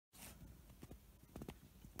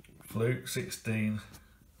Fluke 16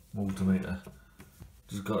 multimeter.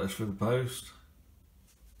 Just got this through the post.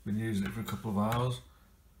 Been using it for a couple of hours.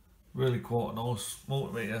 Really quite a nice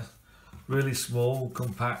multimeter. Really small,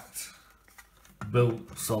 compact,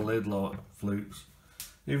 built solid like Flukes.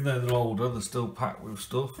 Even though they're older, they're still packed with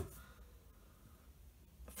stuff.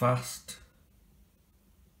 Fast.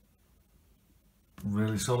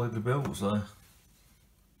 Really solidly built, so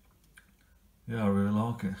yeah, I really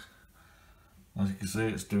like it. As you can see,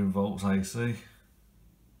 it's doing volts AC.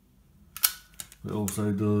 It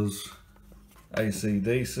also does AC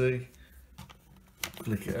DC.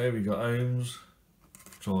 Flick it over, you got ohms.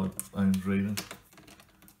 Try ohms reading.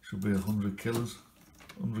 Should be 100 kilos,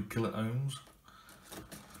 100 kilo ohms.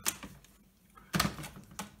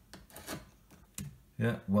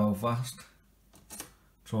 Yeah, well fast.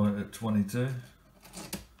 Try it at 22.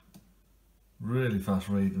 Really fast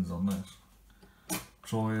readings on this.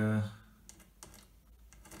 Try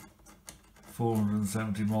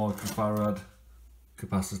 470 microfarad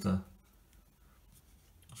capacitor.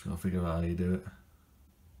 Just gotta figure out how you do it.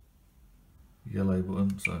 Yellow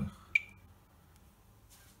button, so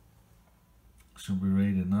should be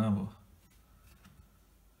reading now,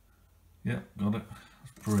 but yeah, got it.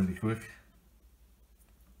 It's pretty quick.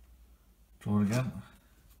 Try it again.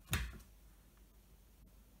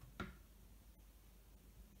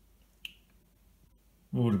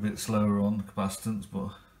 We're a bit slower on the capacitance, but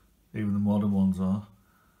even the modern ones are.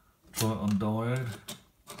 Try it on diode.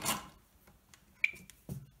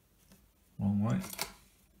 Wrong way.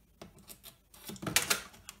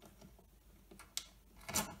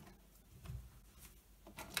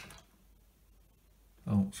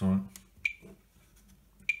 Oh, sorry.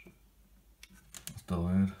 That's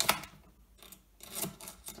diode.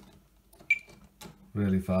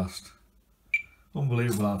 Really fast.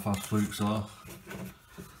 Unbelievable how fast Flukes are.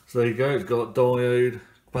 So there you go, it's got diode,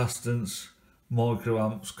 capacitance,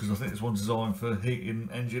 microamps, because I think this one's designed for heating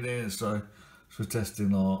engineers, so it's for testing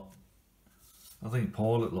like, I think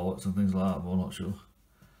pilot lights and things like that, but I'm not sure.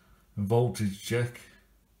 And voltage check,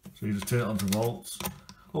 so you just turn it on to volts.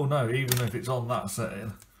 Oh no, even if it's on that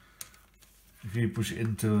setting, if you push it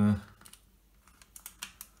into a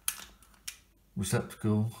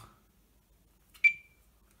receptacle,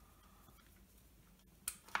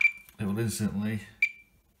 it will instantly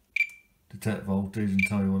detect voltage and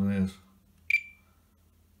tell you what it is.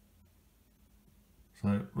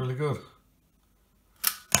 So really good.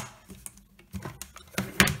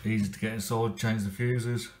 Easy to get inside, change the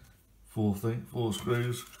fuses, four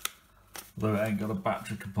screws. Although it ain't got a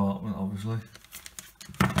battery compartment obviously.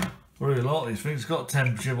 I really like these things. It's got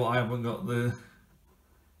temperature, but I haven't got the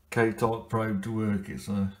K-type probe to work it,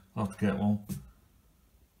 so I'll have to get one.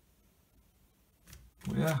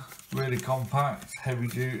 But yeah, really compact, heavy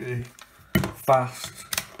duty, fast,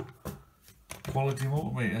 quality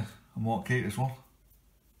multimeter. I might keep this one.